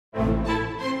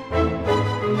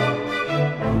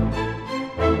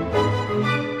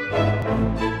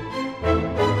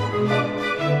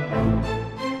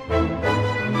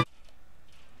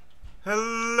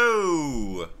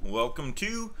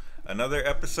to another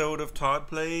episode of Todd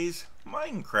Plays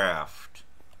Minecraft.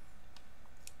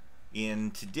 In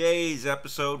today's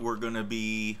episode, we're going to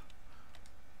be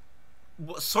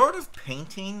sort of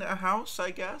painting a house, I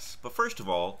guess. But first of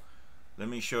all, let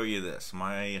me show you this.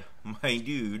 My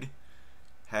dude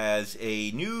has a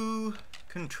new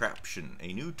contraption,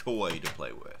 a new toy to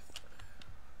play with.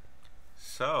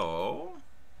 So,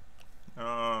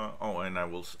 oh, and I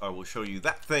will show you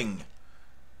that thing.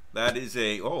 That is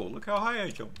a, oh, look how high I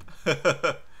jump.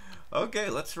 Okay,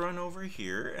 let's run over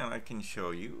here and I can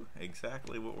show you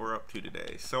exactly what we're up to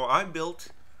today. So I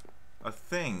built a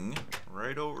thing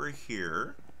right over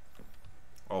here,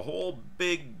 a whole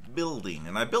big building,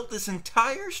 and I built this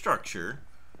entire structure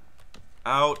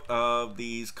out of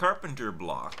these carpenter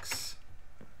blocks,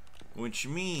 which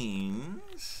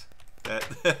means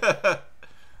that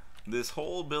this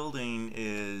whole building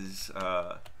is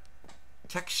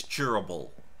texturable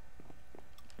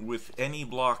with any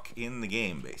block in the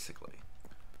game, basically.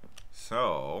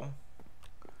 So,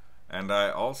 and I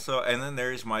also, and then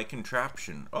there's my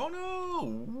contraption. Oh no!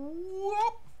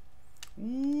 Whoop!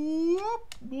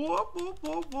 Whoop! Whoop!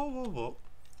 Whoop! Whoop! Whoop!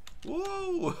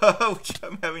 Whoa! Which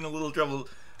I'm having a little trouble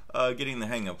getting the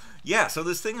hang of. Yeah, so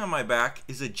this thing on my back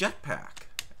is a jetpack,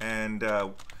 and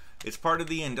it's part of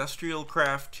the Industrial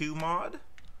Craft 2 mod.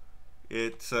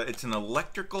 It's an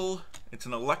electric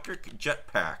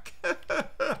jetpack,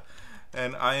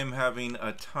 and I am having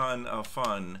a ton of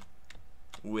fun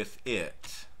with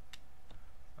it.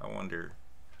 I wonder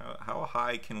how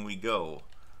high can we go?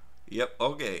 Yep,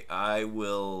 okay, I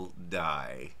will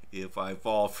die if I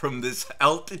fall from this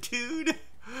altitude.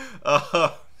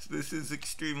 This is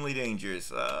extremely dangerous.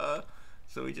 So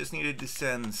we just need to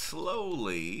descend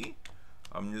slowly.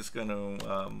 I'm just gonna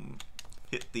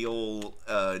hit the old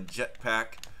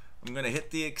jetpack. I'm gonna hit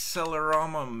the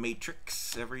accelerometer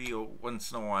matrix every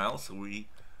once in a while so we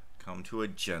come to a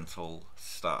gentle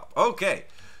stop. Okay,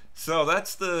 so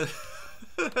that's the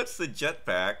that's the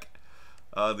jetpack,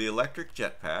 the electric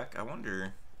jetpack. I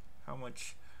wonder how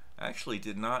much. I actually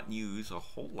did not use a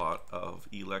whole lot of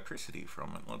electricity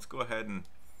from it. Let's go ahead and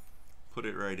put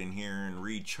it right in here and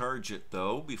recharge it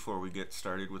though before we get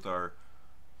started with our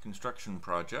construction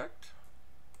project.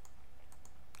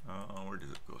 Where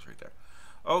does it go? Right there.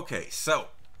 Okay, so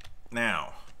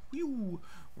now we're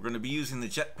going to be using the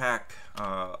jetpack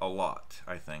a lot,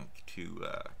 I think, to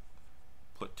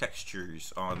put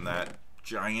textures on that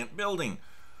giant building.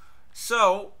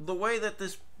 So the way that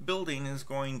this building is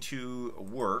going to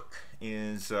work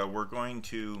is we're going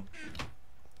to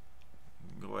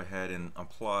go ahead and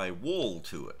apply wool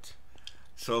to it,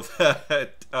 so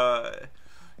that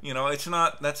you know, that's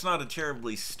not a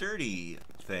terribly sturdy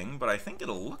thing, but I think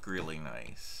it'll look really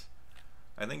nice.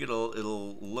 I think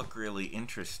it'll look really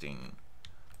interesting,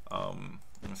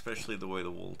 especially the way the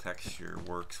wool texture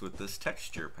works with this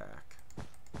texture pack.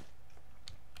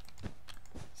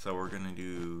 So we're gonna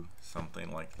do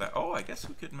something like that. Oh, I guess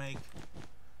we could make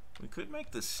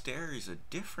the stairs a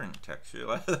different texture.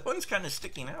 That one's kind of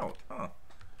sticking out, huh?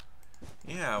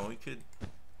 Yeah, we could.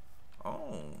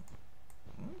 Oh,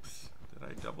 oops. Did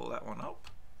I double that one up?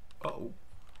 Uh-oh.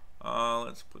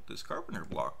 Let's put this carpenter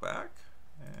block back,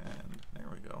 and there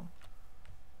we go.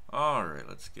 Alright,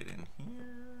 let's get in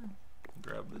here,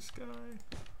 grab this guy.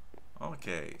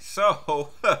 Okay, so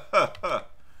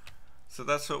so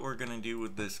that's what we're gonna do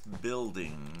with this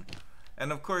building.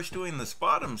 And of course doing this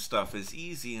bottom stuff is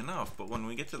easy enough, but when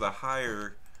we get to the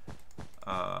higher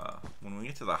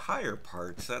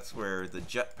parts, that's where the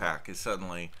jetpack is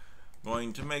suddenly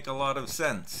going to make a lot of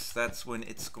sense. That's when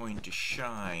it's going to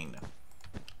shine.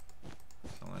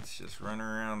 So let's just run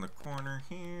around the corner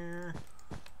here.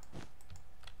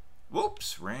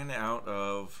 Whoops, ran out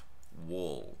of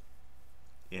wool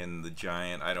in the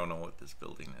giant, I don't know what this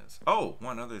building is. Oh,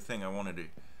 one other thing I wanted to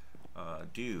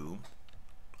do.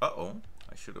 Uh-oh,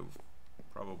 I should have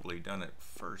probably done it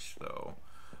first though.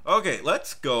 Okay,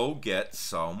 let's go get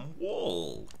some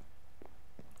wool.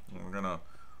 We're gonna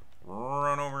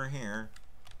run over here.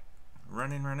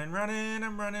 Running, running, running,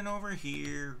 I'm running over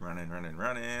here. Running, running,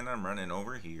 running, I'm running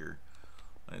over here.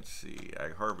 Let's see, I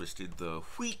harvested the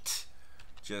wheat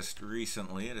just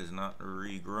recently. It is not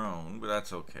regrown, but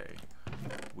that's okay.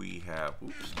 We have,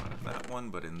 oops, not in that one,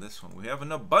 but in this one, we have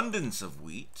an abundance of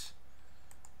wheat.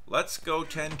 Let's go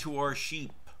tend to our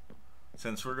sheep,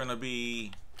 since we're gonna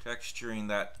be texturing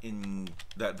that in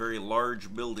that very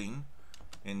large building.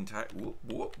 Whoop,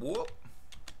 whoop, whoop.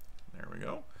 There we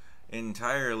go.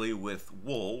 Entirely with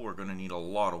wool. We're going to need a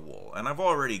lot of wool. And I've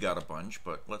already got a bunch,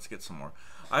 but let's get some more.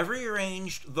 I've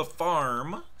rearranged the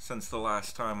farm since the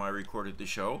last time I recorded the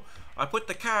show. I put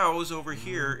the cows over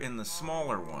here in the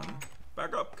smaller one.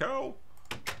 Back up, cow.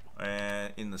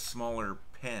 And in the smaller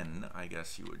pen, I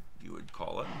guess you would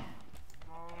call it.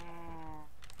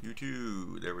 You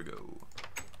too. There we go.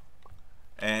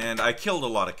 And I killed a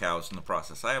lot of cows in the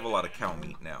process. I have a lot of cow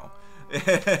meat now.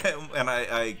 And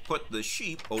I put the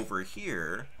sheep over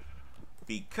here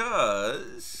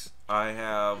because I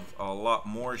have a lot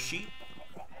more sheep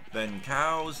than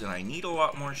cows, and I need a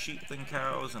lot more sheep than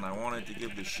cows, and I wanted to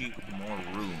give the sheep more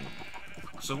room.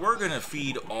 So we're going to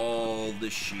feed all the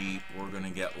sheep. We're going to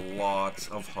get lots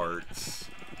of hearts.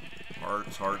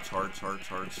 Hearts, hearts, hearts, hearts,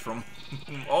 hearts. From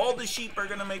all the sheep are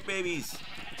going to make babies.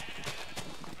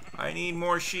 I need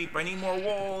more sheep. I need more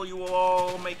wool. You will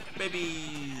all make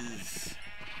babies.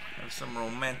 Have some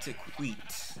romantic wheat.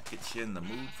 Get you in the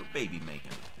mood for baby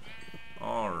making.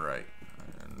 Alright.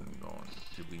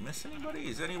 Did we miss anybody?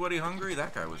 Is anybody hungry?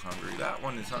 That guy was hungry. That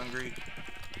one is hungry.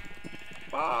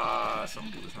 Ah,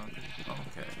 somebody was hungry.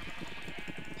 Okay.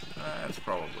 That's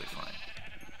probably fine.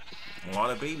 A lot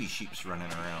of baby sheep's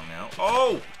running around now.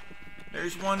 Oh!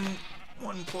 There's one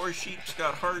poor sheep's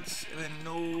got hearts and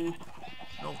no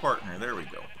partner. There we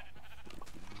go.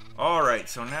 Alright,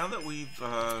 so now that we've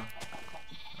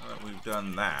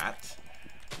done that,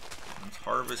 let's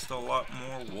harvest a lot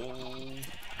more wool.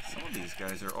 Some of these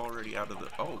guys are already out of the...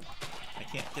 Oh!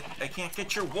 I can't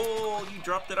get your wool! You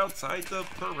dropped it outside the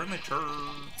perimeter!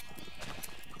 Okay,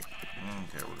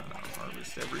 we're gonna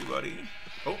harvest everybody.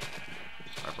 Oh!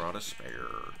 I brought a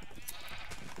spare.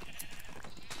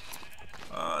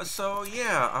 So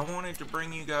yeah, I wanted to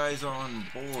bring you guys on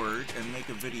board and make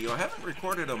a video. I haven't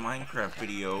recorded a Minecraft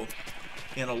video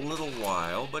in a little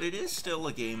while, but it is still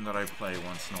a game that I play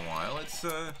once in a while. It's,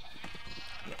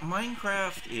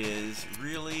 Minecraft is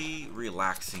really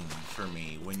relaxing for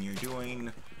me when you're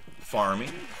doing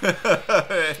farming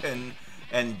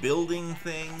and building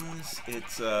things.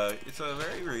 It's a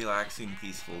very relaxing,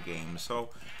 peaceful game. So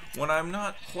when I'm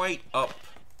not quite up,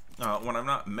 when I'm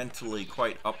not mentally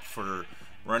quite up for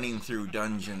running through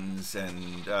dungeons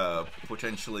and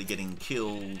potentially getting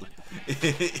killed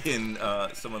in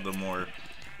some of the more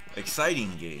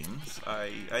exciting games,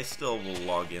 I still will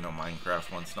log in on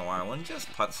Minecraft once in a while and just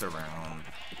putz around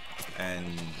and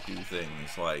do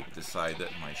things like decide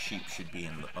that my sheep should be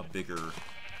in a bigger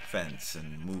fence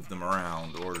and move them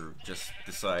around, or just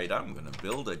decide I'm gonna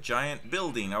build a giant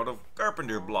building out of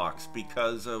carpenter blocks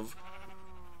because of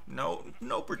no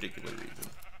particular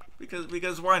reason,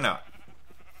 because why not?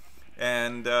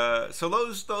 And so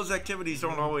those activities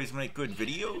don't always make good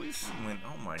videos. When,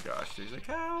 oh my gosh, there's a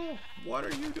cow. What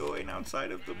are you doing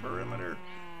outside of the perimeter?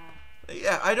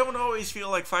 Yeah, I don't always feel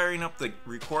like firing up the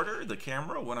recorder, the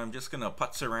camera, when I'm just gonna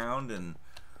putz around and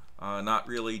not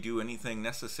really do anything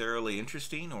necessarily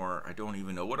interesting, or I don't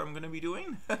even know what I'm gonna be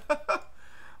doing.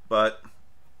 But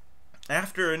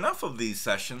after enough of these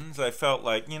sessions, I felt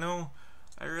like, you know,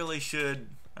 I really should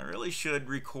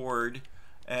record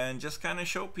and just kind of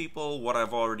show people what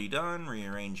I've already done,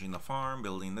 rearranging the farm,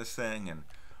 building this thing, and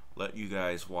let you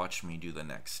guys watch me do the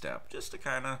next step. Just to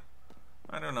kind of,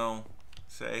 I don't know,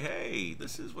 say, hey,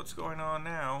 this is what's going on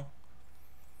now.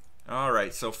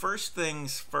 Alright, so first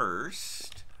things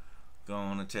first,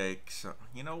 gonna take some,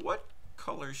 you know, what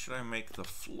color should I make the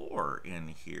floor in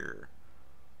here?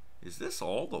 Is this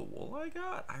all the wool I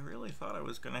got? I really thought I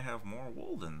was gonna have more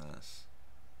wool than this.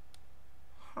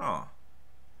 Huh.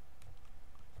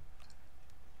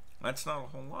 That's not a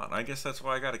whole lot. I guess that's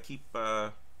why I gotta keep,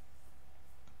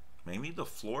 maybe the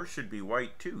floor should be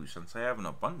white too, since I have an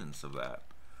abundance of that.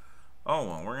 Oh,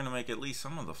 well, we're gonna make at least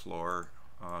some of the floor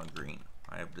green.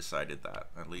 I have decided that.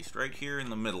 At least right here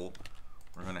in the middle,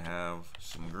 we're gonna have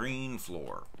some green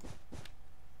floor.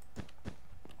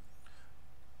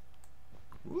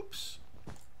 Whoops.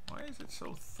 Why is it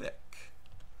so thick?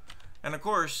 And of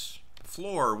course,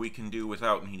 floor we can do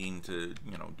without needing to,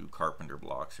 you know, do carpenter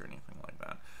blocks or anything like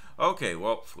that. Okay,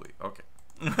 well, okay.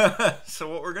 So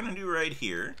what we're gonna do right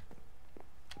here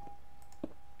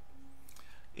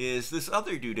is this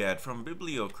other doodad from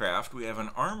Bibliocraft. We have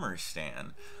an armor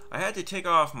stand. I had to take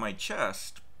off my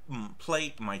chest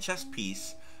plate, my chest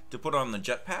piece, to put on the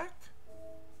jetpack.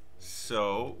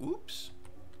 So, oops.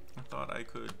 I thought I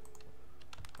could.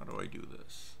 How do I do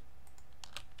this?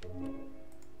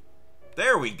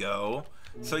 There we go.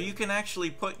 So you can actually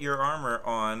put your armor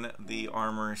on the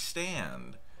armor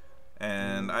stand.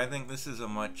 And I think this is a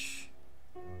much...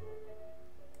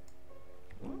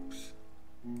 Whoops.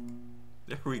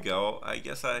 There we go. I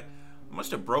guess I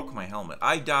must have broke my helmet.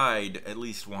 I died at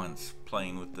least once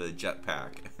playing with the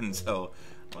jetpack. And so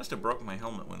I must have broke my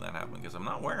helmet when that happened because I'm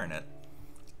not wearing it.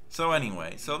 So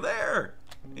anyway, so there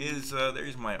is,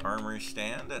 there's my armor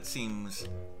stand. That seems...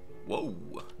 Whoa.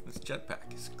 This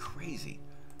jetpack is crazy.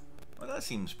 Well, that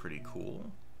seems pretty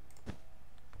cool.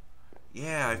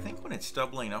 Yeah, I think when it's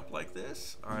doubling up like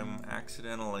this, I'm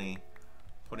accidentally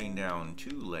putting down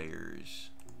 2 layers.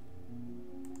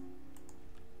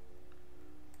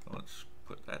 So let's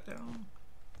put that down.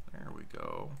 There we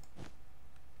go.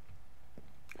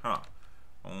 Huh.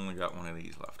 Only got one of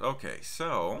these left. Okay,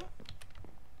 so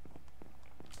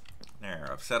there,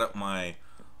 I've set up my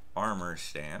armor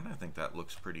stand. I think that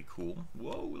looks pretty cool.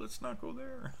 Whoa, let's not go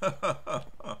there.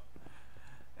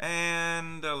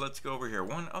 And let's go over here.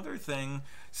 One other thing,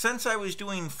 since I was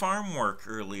doing farm work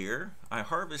earlier, I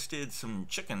harvested some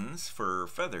chickens for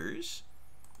feathers.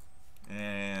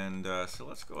 And so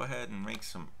let's go ahead and make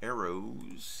some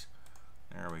arrows.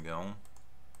 There we go.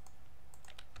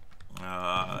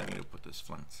 I need to put this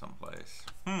flint someplace.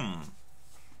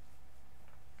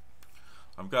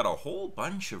 I've got a whole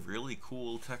bunch of really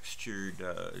cool textured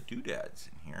doodads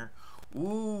in here.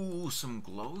 Ooh, some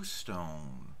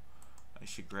glowstone. I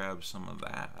should grab some of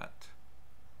that.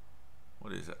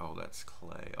 What is it? Oh, that's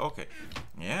clay. Okay.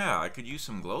 Yeah, I could use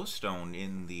some glowstone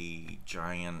in the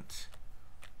giant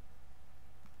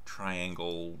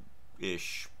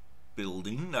triangle-ish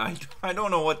building. I don't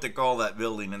know what to call that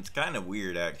building. It's kind of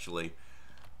weird, actually.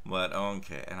 But,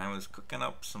 okay. And I was cooking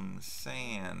up some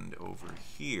sand over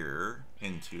here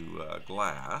into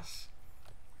glass.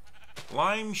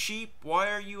 Lime sheep, why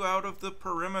are you out of the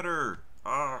perimeter?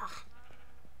 Ugh.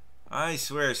 I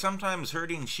swear, sometimes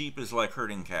herding sheep is like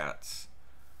herding cats.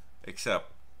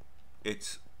 Except,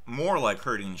 it's more like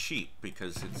herding sheep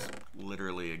because it's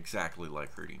literally exactly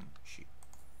like herding sheep.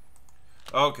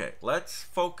 Okay, let's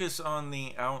focus on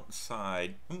the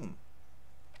outside.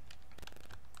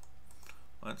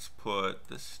 Let's put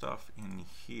this stuff in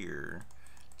here.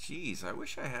 Geez, I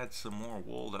wish I had some more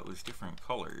wool that was different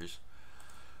colors.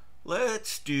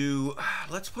 Let's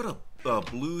put a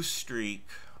blue streak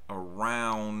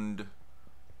around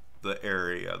the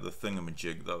area, the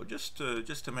thingamajig, though, just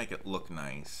to make it look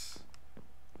nice.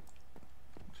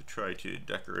 To try to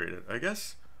decorate it. I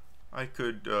guess I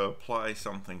could apply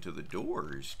something to the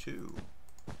doors too.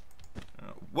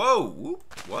 Whoa! Whoop,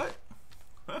 what?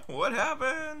 What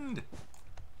happened?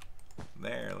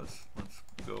 There, let's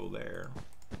go there.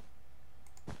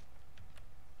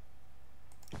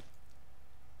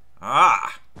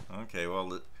 Ah! Okay,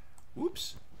 well,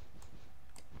 whoops.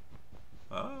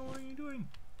 Oh, what are you doing?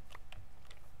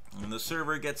 And the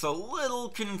server gets a little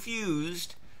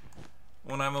confused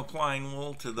when I'm applying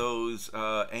wool to those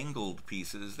angled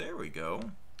pieces. There we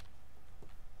go.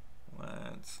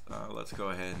 Let's go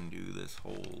ahead and do this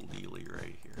whole dealie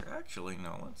right here. Actually,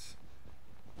 no, let's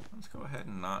go ahead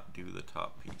and not do the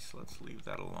top piece. Let's leave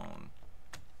that alone.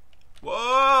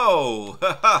 Whoa!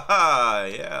 Ha ha ha!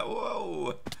 Yeah,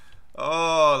 whoa!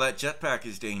 Oh, that jetpack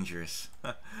is dangerous.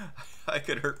 I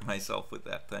could hurt myself with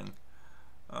that thing.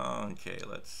 Okay,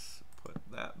 let's put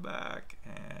that back,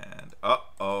 and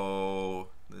uh-oh,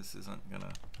 this isn't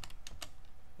gonna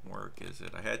work, is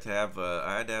it? I had to have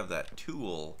that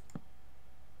tool.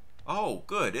 Oh,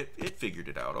 good, it figured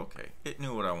it out. Okay, it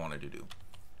knew what I wanted to do.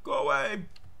 Go away,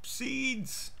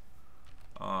 seeds.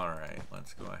 All right,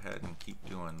 let's go ahead and keep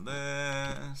doing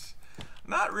this.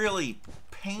 Not really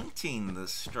painting the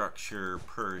structure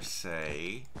per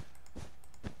se.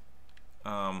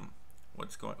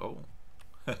 What's going? Oh.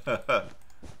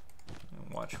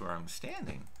 Watch where I'm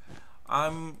standing.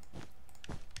 I'm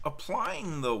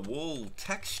applying the wool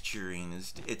texturing.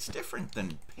 It's different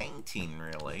than painting,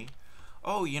 really.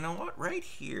 Oh, you know what? Right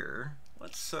here,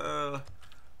 let's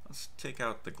take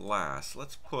out the glass.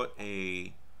 Let's put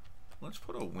a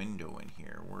window in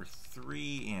here. We're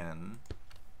 3 in.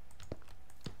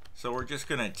 So we're just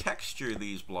gonna texture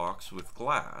these blocks with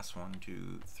glass. 1,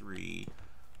 2, 3,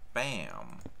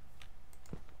 bam.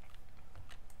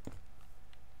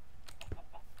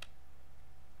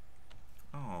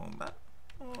 Oh,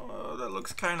 that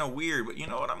looks kind of weird, but you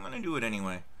know what? I'm gonna do it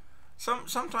anyway.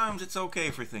 Sometimes it's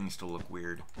okay for things to look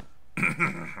weird.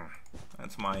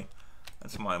 That's my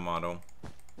motto.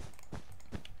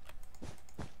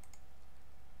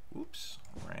 Oops,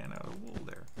 ran out of wool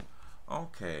there.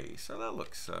 Okay, so that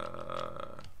looks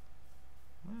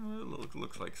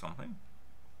looks like something.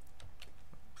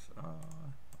 Oops,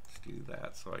 let's do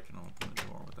that so I can open the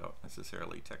door without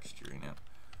necessarily texturing it.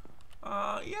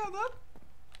 Yeah, that.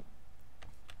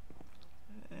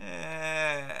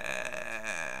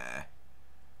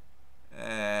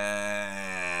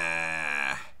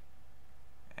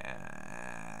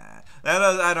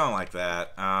 I don't like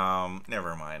that.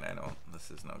 Never mind. I don't.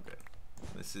 This is no good.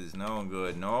 This is no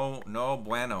good. No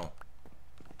bueno.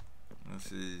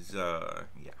 This is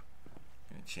yeah.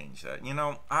 gonna change that. You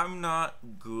know, I'm not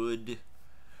good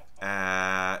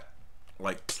at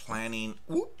like planning.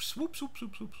 Whoops, whoops, whoops,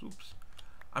 whoops, whoops, whoops.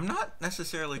 I'm not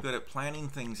necessarily good at planning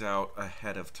things out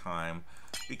ahead of time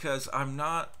because I'm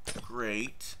not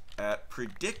great at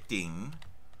predicting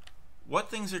what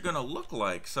things are going to look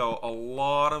like. So a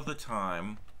lot of the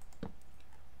time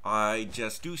I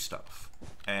just do stuff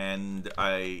and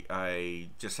I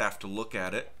just have to look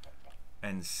at it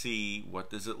and see what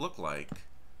does it look like.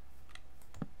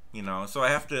 You know, so I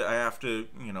have to,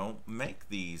 you know, make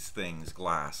these things,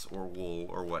 glass or wool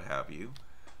or what have you,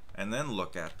 and then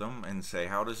look at them and say,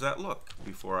 how does that look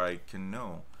before I can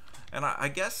know. And I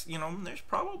guess, you know, there's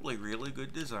probably really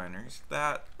good designers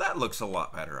that looks a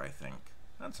lot better, I think.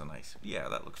 That's a nice, yeah,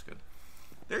 that looks good.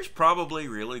 There's probably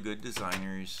really good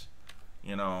designers,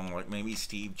 you know, like maybe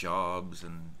Steve Jobs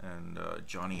and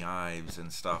Johnny Ives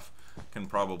and stuff can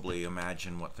probably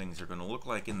imagine what things are going to look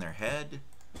like in their head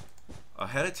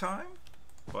ahead of time.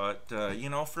 But you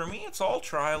know, for me it's all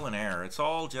trial and error. It's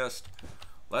all just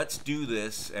let's do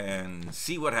this and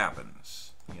see what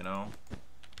happens, you know.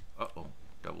 Uh-oh,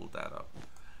 doubled that up.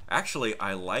 Actually,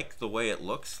 I like the way it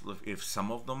looks. If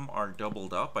some of them are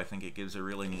doubled up, I think it gives a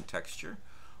really neat texture.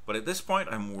 But at this point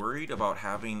I'm worried about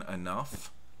having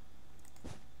enough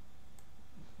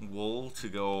wool to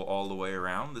go all the way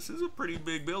around. This is a pretty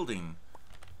big building,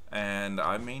 and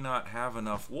I may not have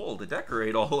enough wool to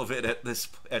decorate all of it at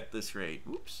this rate.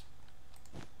 Oops.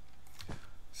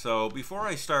 So before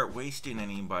I start wasting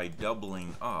any by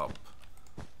doubling up,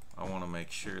 I want to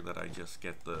make sure that I just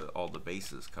get all the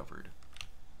bases covered.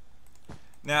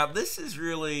 Now this is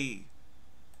really,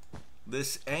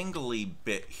 this angly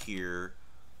bit here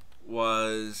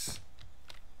was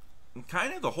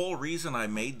kind of the whole reason I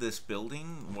made this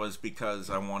building, was because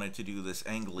I wanted to do this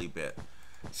angly bit.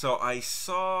 So I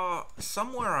saw,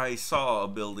 somewhere I saw a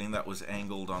building that was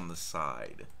angled on the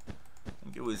side. I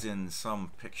think it was in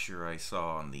some picture I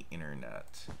saw on the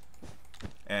internet.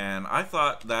 And I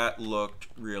thought that looked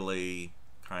really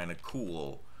kind of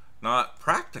cool. Not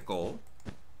practical,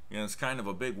 you know, it's kind of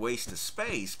a big waste of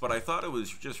space, but I thought it was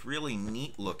just really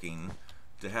neat looking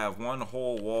to have one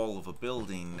whole wall of a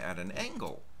building at an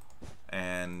angle.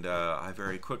 And I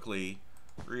very quickly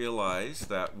realized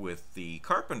that with the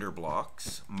carpenter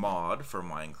blocks mod for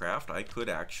Minecraft, I could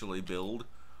actually build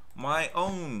my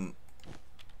own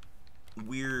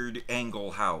weird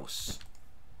angle house.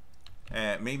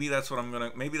 And maybe that's what I'm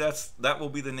gonna, maybe that will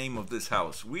be the name of this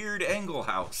house, Weird Angle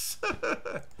House.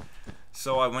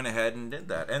 So I went ahead and did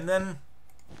that. And then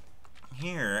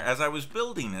here, as I was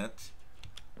building it,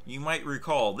 you might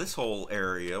recall this whole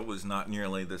area was not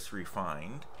nearly this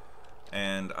refined.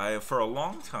 And for a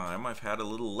long time, I've had a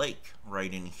little lake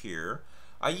right in here.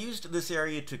 I used this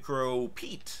area to grow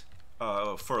peat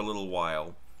for a little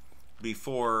while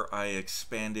before I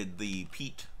expanded the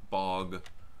peat bog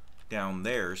down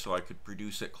there so I could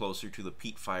produce it closer to the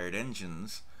peat-fired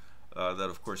engines that,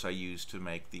 of course, I used to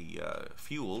make the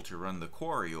fuel to run the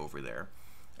quarry over there.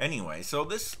 Anyway, so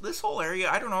this whole area,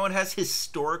 I don't know, it has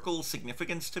historical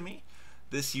significance to me.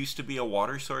 This used to be a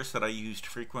water source that I used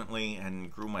frequently and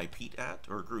grew my peat at,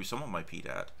 or grew some of my peat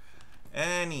at.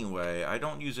 Anyway, I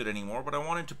don't use it anymore, but I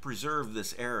wanted to preserve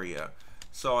this area.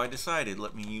 So I decided,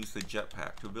 let me use the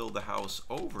jetpack to build the house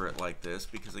over it like this,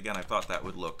 because again, I thought that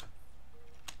would look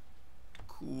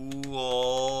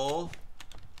cool.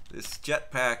 This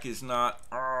jetpack is not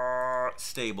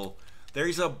stable.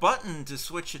 There's a button to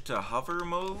switch it to hover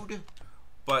mode,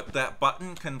 but that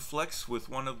button conflicts with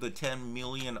one of the 10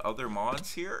 million other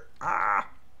mods here. I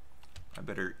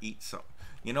better eat some.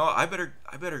 You know, I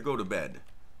better go to bed.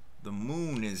 The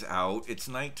moon is out. It's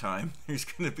nighttime. There's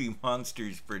gonna be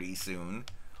monsters pretty soon.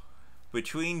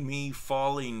 Between me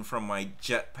falling from my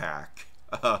jetpack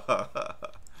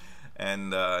and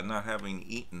not having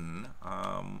eaten,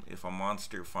 if a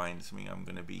monster finds me, I'm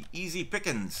gonna be easy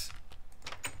pickings.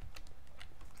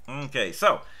 Okay,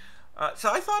 so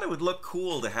I thought it would look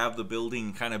cool to have the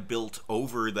building kind of built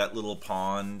over that little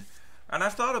pond. And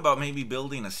I've thought about maybe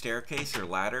building a staircase or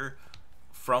ladder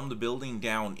from the building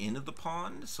down into the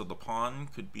pond. So the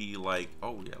pond could be like,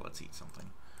 oh yeah, let's eat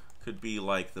something. Could be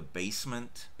like the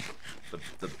basement,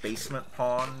 the basement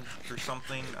pond or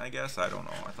something, I guess. I don't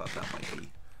know. I thought that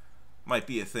might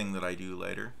be a thing that I do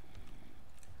later.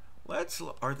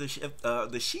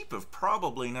 The sheep have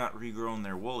probably not regrown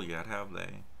their wool yet, have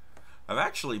they? I've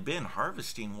actually been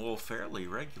harvesting wool fairly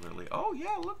regularly. Oh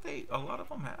yeah, look, a lot of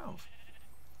them have.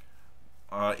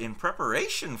 In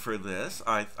preparation for this,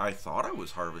 I thought I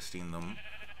was harvesting them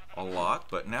a lot,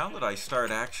 but now that I start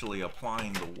actually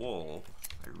applying the wool,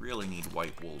 I really need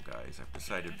white wool, guys. I've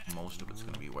decided most of it's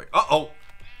going to be white. Uh-oh!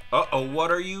 Uh-oh,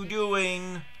 what are you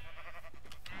doing?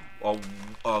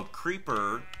 A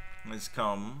creeper has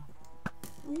come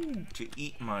to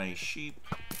eat my sheep,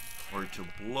 or to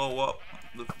blow up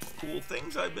the cool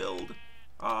things I build.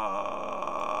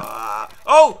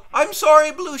 Oh, I'm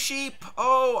sorry, blue sheep.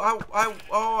 Oh,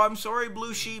 I'm sorry,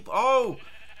 blue sheep. Oh,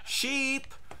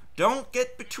 sheep, don't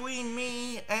get between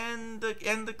me and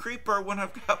the creeper when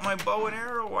I've got my bow and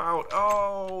arrow out.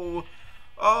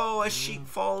 Oh, a sheep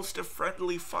falls to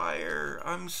friendly fire.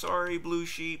 I'm sorry, blue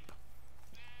sheep.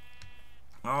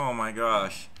 Oh my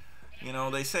gosh. You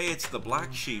know, they say it's the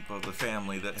black sheep of the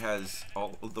family that has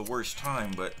all the worst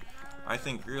time, but I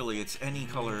think really it's any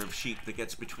color of sheep that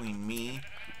gets between me,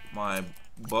 my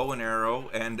bow and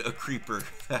arrow, and a creeper.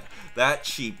 That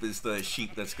sheep is the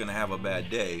sheep that's going to have a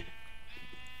bad day.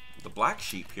 The black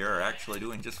sheep here are actually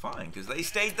doing just fine, because they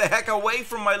stayed the heck away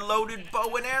from my loaded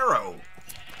bow and arrow.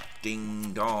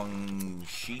 Ding dong,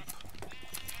 sheep.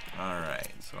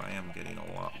 Alright, so I am getting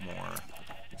a lot more.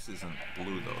 This isn't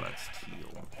blue though, that's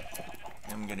teal.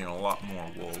 I'm getting a lot more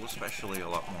wool, especially a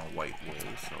lot more white wool,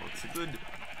 so it's a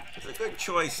good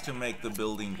choice to make the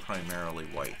building primarily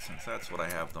white, since that's what I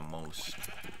have the most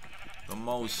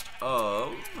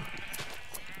of.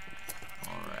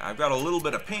 Alright, I've got a little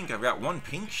bit of pink. I've got one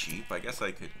pink sheep. I guess I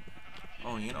could...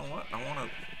 Oh, you know what? I want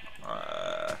to...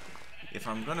 if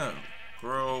I'm gonna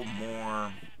grow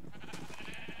more...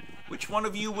 Which one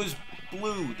of you was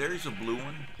blue? There's a blue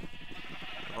one.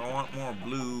 If I want more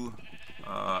blue,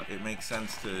 it makes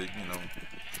sense to, you know,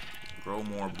 grow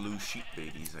more blue sheep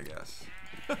babies, I guess.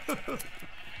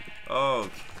 Oh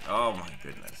my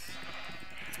goodness.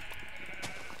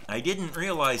 I didn't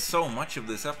realize so much of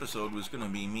this episode was going to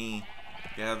be me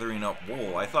gathering up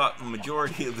wool. I thought the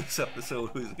majority of this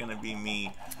episode was going to be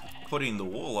me putting the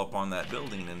wool up on that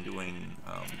building and doing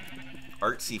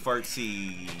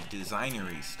artsy-fartsy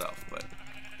designery stuff, but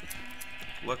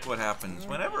look what happens.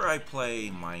 Whenever I play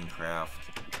Minecraft,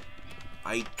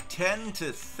 I tend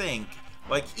to think,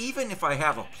 like, even if I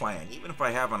have a plan, even if I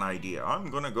have an idea,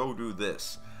 I'm gonna go do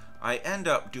this, I end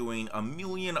up doing a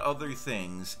million other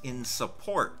things in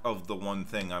support of the one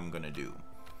thing I'm gonna do.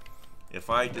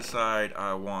 If I decide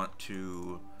I want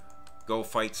to go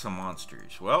fight some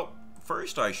monsters, well,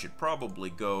 first I should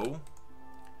probably go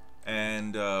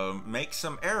and make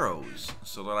some arrows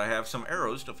so that I have some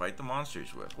arrows to fight the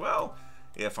monsters with. Well,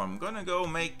 if I'm gonna go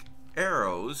make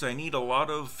arrows, I need a lot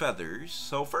of feathers,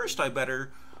 so first I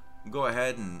better go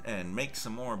ahead and make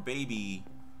some more baby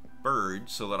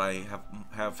birds so that I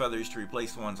have feathers to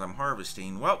replace the ones I'm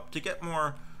harvesting. Well, to get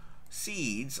more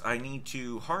seeds, I need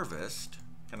to harvest.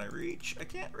 Can I reach? I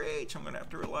can't reach. I'm gonna have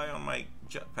to rely on my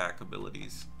jetpack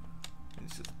abilities.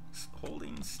 It's just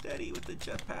holding steady with the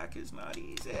jetpack is not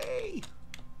easy.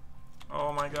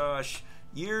 Oh my gosh.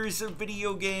 Years of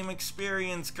video game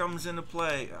experience comes into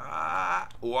play.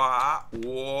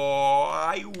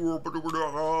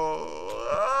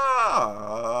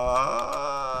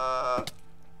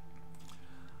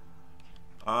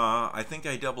 I think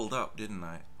I doubled up, didn't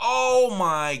I? Oh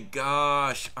my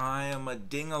gosh, I am a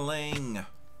ding-a-ling.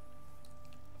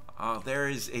 There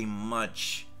is a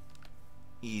much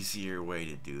easier way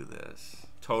to do this.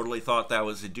 Totally thought that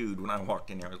was a dude when I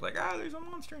walked in here. I was like, there's a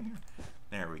monster in here.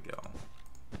 There we go.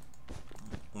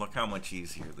 Look how much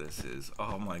easier this is.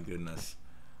 Oh my goodness.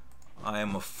 I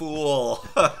am a fool.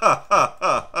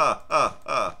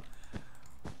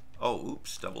 Oh,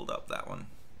 oops, doubled up that one.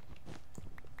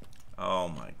 Oh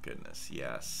my goodness,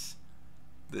 yes.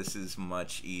 This is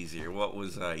much easier. What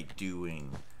was I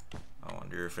doing? I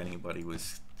wonder if anybody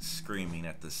was screaming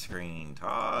at the screen.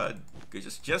 Todd,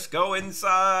 just go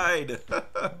inside.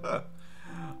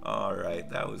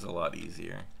 Alright, that was a lot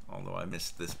easier. Although I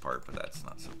missed this part, but that's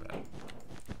not so bad.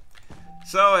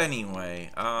 So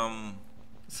anyway,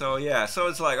 so yeah, so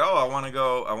it's like, oh, I want to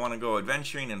go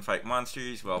adventuring and fight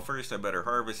monsters. Well, first I better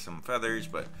harvest some feathers,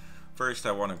 but first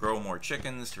I want to grow more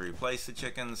chickens to replace the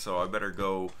chickens, so I better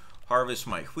go harvest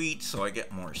my wheat so I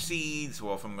get more seeds.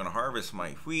 Well, if I'm going to harvest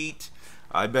my wheat,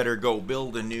 I better go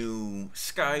build a new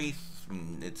scythe.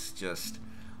 And it's just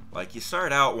like you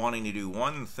start out wanting to do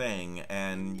one thing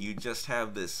and you just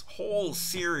have this whole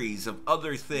series of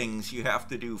other things you have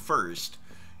to do first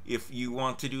if you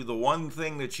want to do the one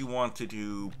thing that you want to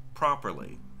do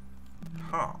properly.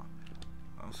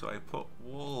 So I put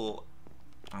wool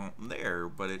out there,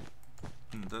 but it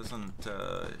doesn't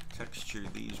texture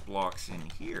these blocks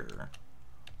in here.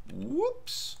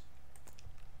 Whoops.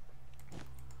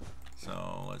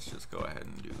 So let's just go ahead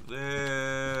and do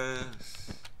this.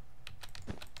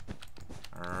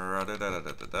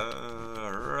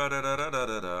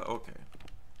 Okay.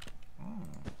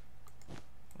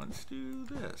 Let's do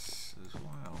this as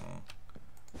well.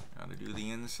 do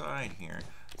the inside here.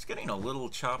 It's getting a little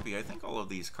choppy. I think all of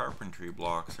these carpentry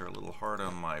blocks are a little hard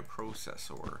on my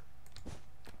processor.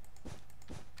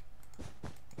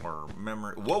 Or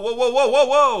memory. Whoa, whoa, whoa, whoa, whoa,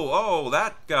 whoa! Oh,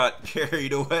 that got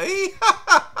carried away.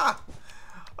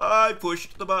 I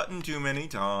pushed the button too many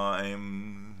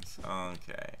times.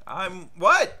 Okay.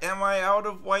 What? Am I out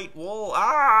of white wool?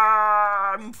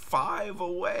 Ah, I'm 5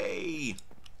 away.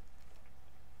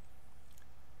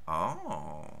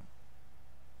 Oh.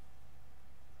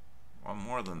 Well,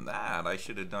 more than that. I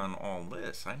should have done all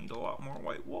this. I need a lot more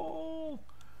white wool.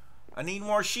 I need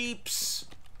more sheeps.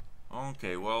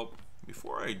 Okay, well,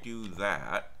 before I do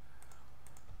that,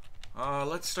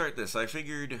 let's start this. I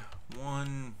figured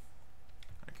I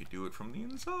could do it from the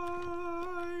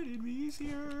inside. It'd be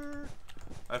easier.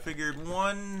 I figured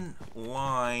one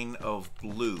line of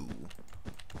blue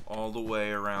all the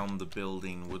way around the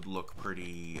building would look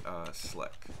pretty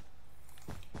slick.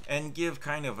 And give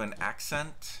kind of an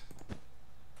accent.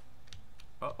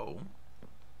 Uh-oh.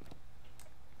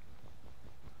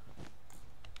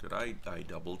 Did I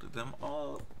doubled them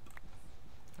up?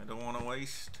 I don't want to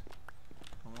waste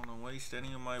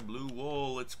any of my blue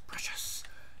wool. It's precious.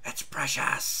 It's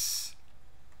precious.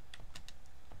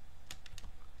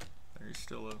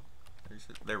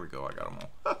 There we go. I got them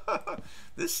all.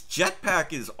 This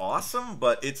jetpack is awesome,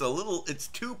 but it's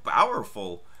too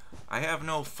powerful. I have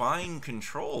no fine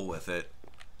control with it.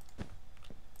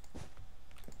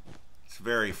 It's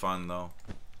very fun though.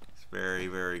 It's very,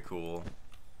 very cool.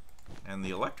 And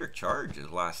the electric charge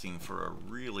is lasting for a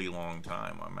really long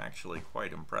time. I'm actually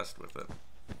quite impressed with it.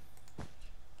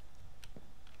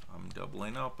 I'm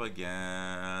doubling up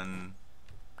again.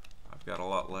 I've got a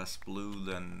lot less blue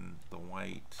than the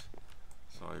white,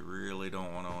 so I really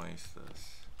don't want to waste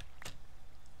this.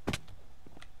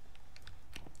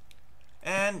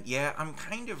 And yeah, I'm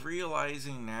kind of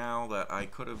realizing now that I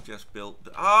could have just built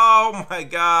oh my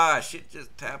gosh, it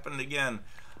just happened again.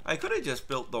 I could have just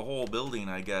built the whole building,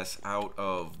 I guess, out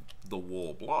of the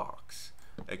wool blocks.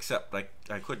 Except I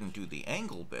couldn't do the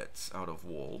angle bits out of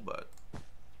wool, but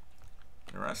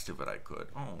the rest of it I could.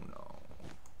 Oh no.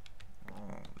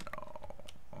 Oh no.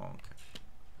 Okay.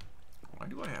 Why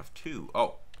do I have 2?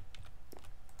 Oh.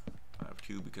 I have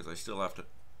 2 because I still have to...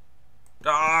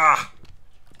 Ah!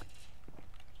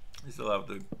 I still have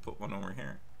to put one over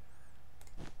here.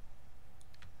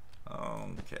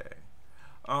 Okay.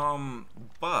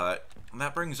 But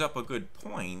that brings up a good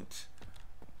point.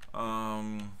 I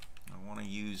want to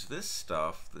use this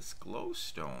stuff, this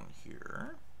glowstone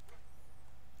here.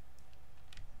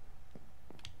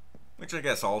 Which I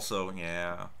guess also,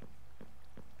 yeah,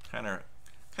 kind of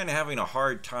having a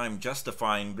hard time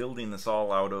justifying building this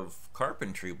all out of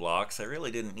carpentry blocks. I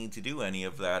really didn't need to do any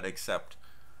of that except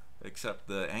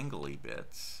the angly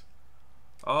bits.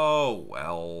 Oh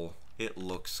well, it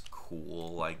looks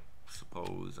cool, I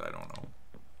suppose. I don't know.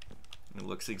 It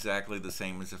looks exactly the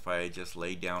same as if I had just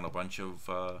laid down a bunch of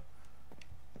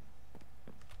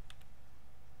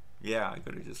yeah, I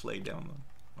could have just laid down them.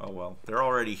 Oh well, they're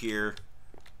already here.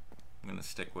 I'm gonna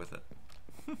stick with it.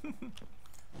 I'm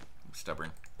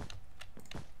stubborn.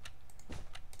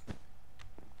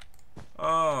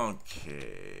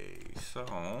 Okay,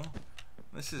 so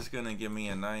this is gonna give me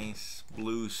a nice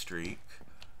blue streak,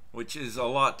 which is a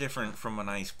lot different from a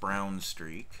nice brown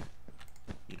streak.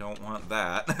 You don't want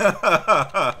that.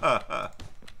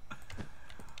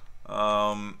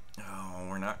 Oh,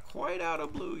 we're not quite out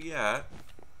of blue yet.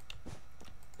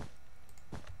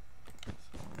 So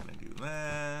we're gonna do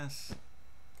this.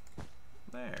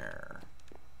 There.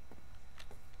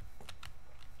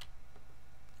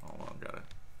 Oh, I've gotta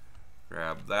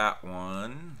grab that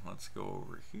one. Let's go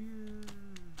over here.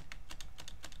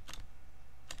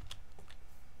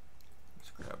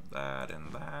 Let's grab that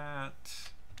and that.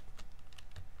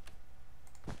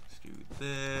 Let's do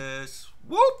this.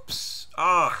 Whoops!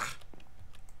 Ugh!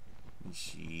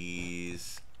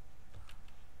 Jeez.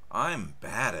 I'm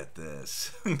bad at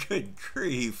this. Good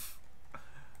grief.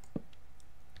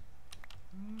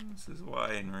 This is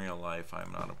why in real life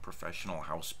I'm not a professional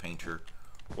house painter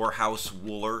or house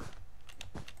wooler.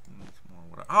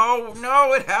 Oh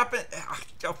no, it happened.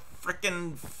 A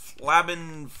frickin'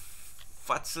 flabbin'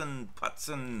 futzin'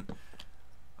 putzin'.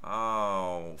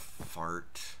 Oh,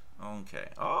 fart. Okay.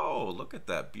 Oh, look at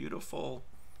that beautiful.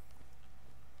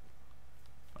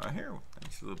 Here,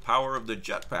 thanks to the power of the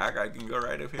jetpack, I can go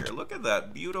right up here. Look at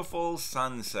that beautiful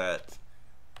sunset.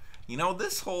 You know,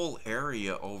 this whole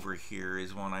area over here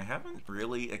is one I haven't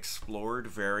really explored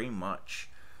very much.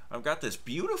 I've got this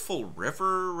beautiful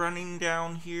river running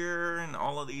down here and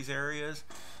all of these areas.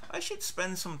 I should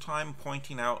spend some time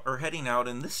pointing out or heading out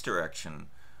in this direction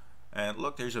And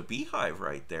look, there's a beehive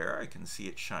right there. I can see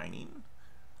it shining.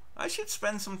 I should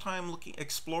spend some time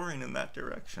exploring in that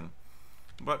direction.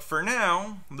 But for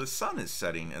now, the sun is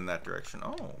setting in that direction.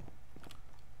 Oh,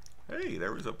 hey,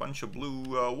 there was a bunch of blue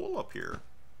wool up here.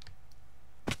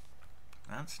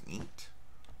 That's neat.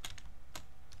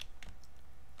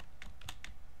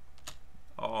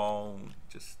 Oh,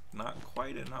 just not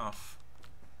quite enough.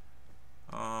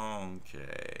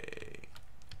 Okay.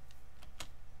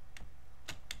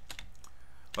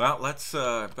 Well, let's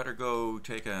better go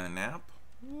take a nap.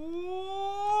 The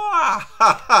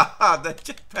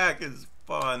jetpack is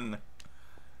fun.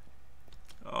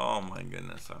 Oh my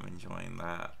goodness, I'm enjoying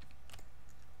that.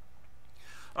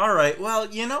 Alright, well,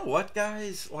 you know what,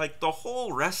 guys? Like, the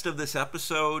whole rest of this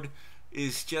episode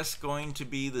is just going to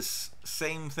be the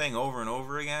same thing over and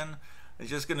over again. It's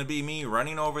just going to be me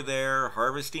running over there,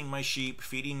 harvesting my sheep,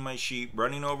 feeding my sheep,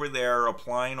 running over there,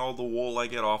 applying all the wool I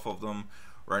get off of them,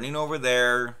 running over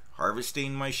there,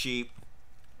 harvesting my sheep.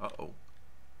 Uh-oh.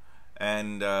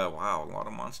 And, wow, a lot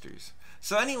of monsters.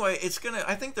 So anyway,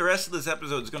 I think the rest of this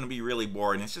episode is going to be really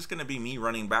boring. It's just going to be me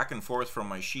running back and forth from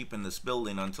my sheep in this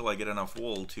building until I get enough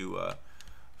wool to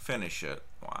finish it.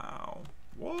 Wow.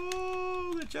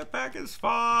 Whoa, the jetpack is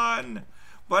fun.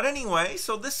 But anyway,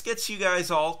 so this gets you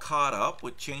guys all caught up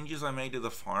with changes I made to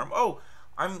the farm. Oh,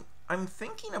 I'm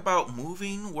thinking about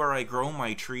moving where I grow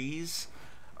my trees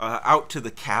out to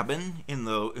the cabin in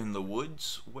the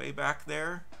woods way back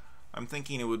there. I'm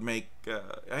thinking it would make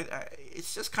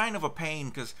it's just kind of a pain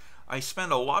because I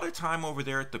spend a lot of time over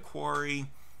there at the quarry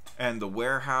and the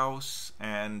warehouse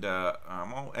and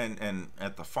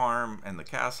at the farm and the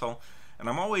castle, and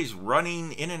I'm always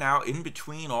running in and out in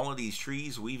between all of these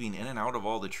trees, weaving in and out of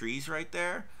all the trees right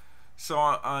there. So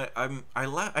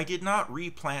I did not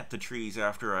replant the trees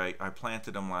after I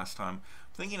planted them last time.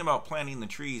 I'm thinking about planting the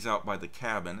trees out by the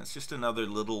cabin. It's just another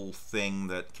little thing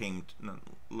that came,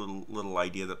 little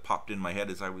idea that popped in my head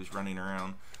as I was running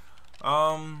around.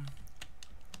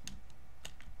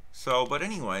 But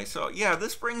anyway, so yeah,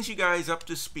 this brings you guys up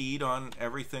to speed on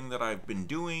everything that I've been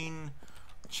doing,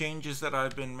 changes that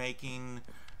I've been making,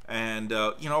 and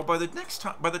you know, by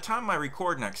the time I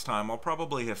record next time, I'll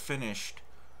probably have finished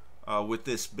with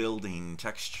this building,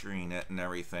 texturing it and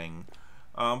everything.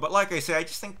 But like I say, I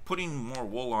just think putting more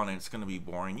wool on it's going to be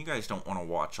boring. You guys don't want to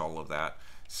watch all of that.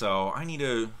 So I need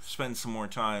to spend some more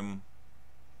time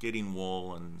getting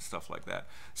wool and stuff like that.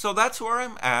 So that's where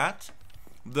I'm at.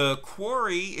 The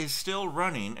quarry is still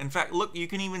running. In fact, look, you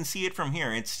can even see it from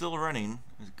here. It's still running.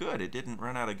 It's good. It didn't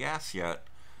run out of gas yet.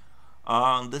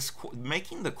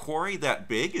 Making the quarry that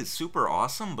big is super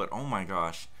awesome, but oh my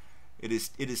gosh, it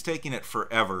is taking it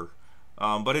forever.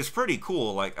 But it's pretty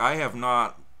cool. Like, I have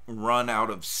not run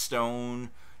out of stone,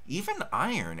 even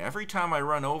iron. Every time I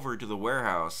run over to the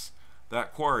warehouse,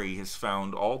 that quarry has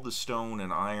found all the stone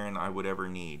and iron I would ever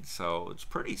need. So it's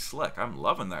pretty slick. I'm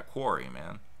loving that quarry,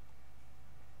 man.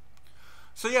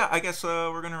 So yeah, I guess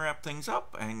we're going to wrap things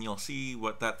up, and you'll see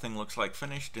what that thing looks like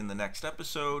finished in the next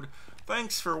episode.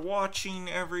 Thanks for watching,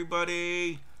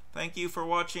 everybody. Thank you for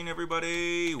watching,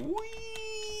 everybody. Whee!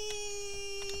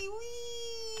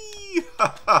 Whee!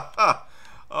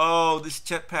 Oh, this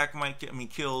jetpack might get me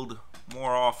killed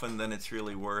more often than it's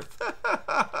really worth.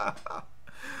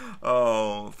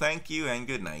 Oh, thank you and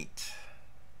good night.